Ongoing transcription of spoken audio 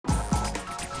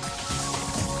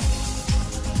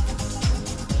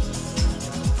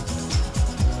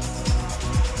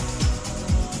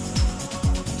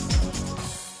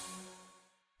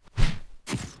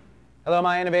Hello,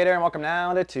 my innovator, and welcome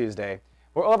now to Tuesday.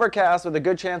 We're overcast with a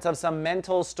good chance of some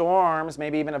mental storms,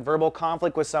 maybe even a verbal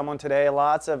conflict with someone today.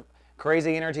 Lots of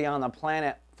crazy energy on the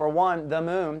planet. For one, the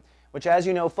moon, which as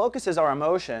you know focuses our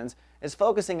emotions, is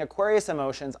focusing Aquarius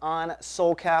emotions on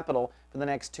soul capital for the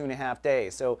next 2.5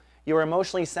 days. So you're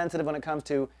emotionally sensitive when it comes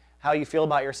to how you feel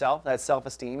about yourself, that's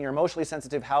self-esteem. You're emotionally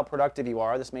sensitive how productive you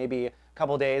are. This may be a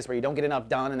couple days where you don't get enough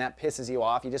done and that pisses you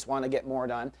off. You just want to get more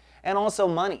done. And also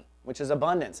money, which is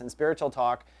abundance. In spiritual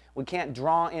talk, we can't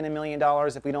draw in $1 million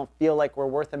if we don't feel like we're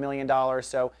worth $1 million.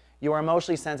 So you are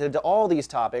emotionally sensitive to all these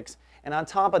topics. And on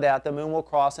top of that, the moon will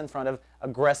cross in front of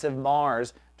aggressive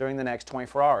Mars during the next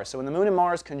 24 hours. So when the moon and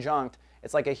Mars conjunct,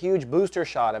 it's like a huge booster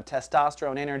shot of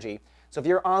testosterone energy. So if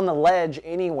you're on the ledge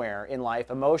anywhere in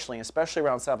life emotionally, especially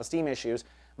around self-esteem issues,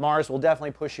 Mars will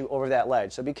definitely push you over that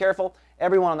ledge. So be careful.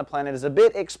 Everyone on the planet is a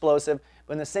bit explosive,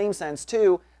 but in the same sense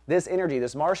too, this energy,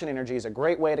 this Martian energy, is a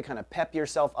great way to kind of pep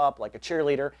yourself up like a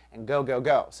cheerleader and go, go,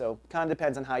 go. So it kind of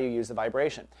depends on how you use the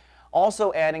vibration.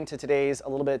 Also adding to today's a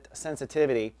little bit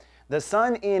sensitivity, the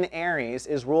Sun in Aries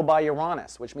is ruled by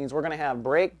Uranus, which means we're going to have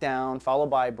breakdown followed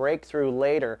by breakthrough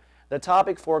later. The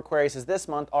topic for Aquarius is this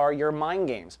month are your mind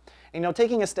games. And,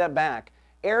 taking a step back,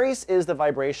 Aries is the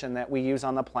vibration that we use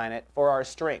on the planet for our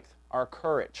strength, our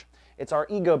courage. It's our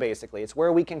ego, basically. It's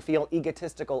where we can feel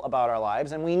egotistical about our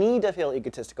lives, and we need to feel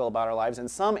egotistical about our lives in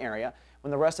some area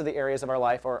when the rest of the areas of our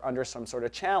life are under some sort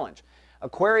of challenge.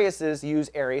 Aquariuses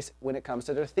use Aries when it comes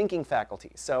to their thinking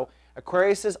faculties. So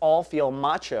Aquariuses all feel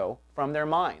macho from their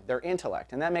mind, their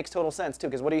intellect. And that makes total sense too,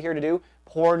 because what are you here to do?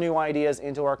 Pour new ideas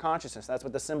into our consciousness. That's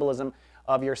what the symbolism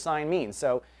of your sign means.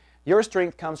 So your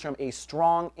strength comes from a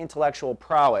strong intellectual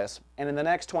prowess, and in the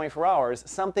next 24 hours,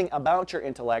 something about your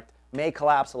intellect may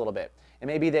collapse a little bit. It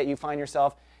may be that you find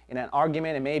yourself in an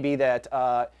argument. It may be that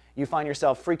you find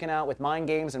yourself freaking out with mind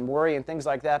games and worry and things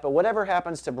like that. But whatever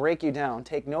happens to break you down,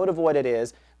 take note of what it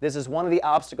is. This is one of the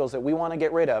obstacles that we want to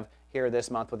get rid of here this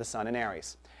month with the Sun in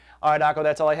Aries. All right, Akko,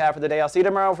 that's all I have for the day. I'll see you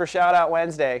tomorrow for Shout Out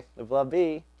Wednesday. Live, love,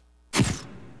 be.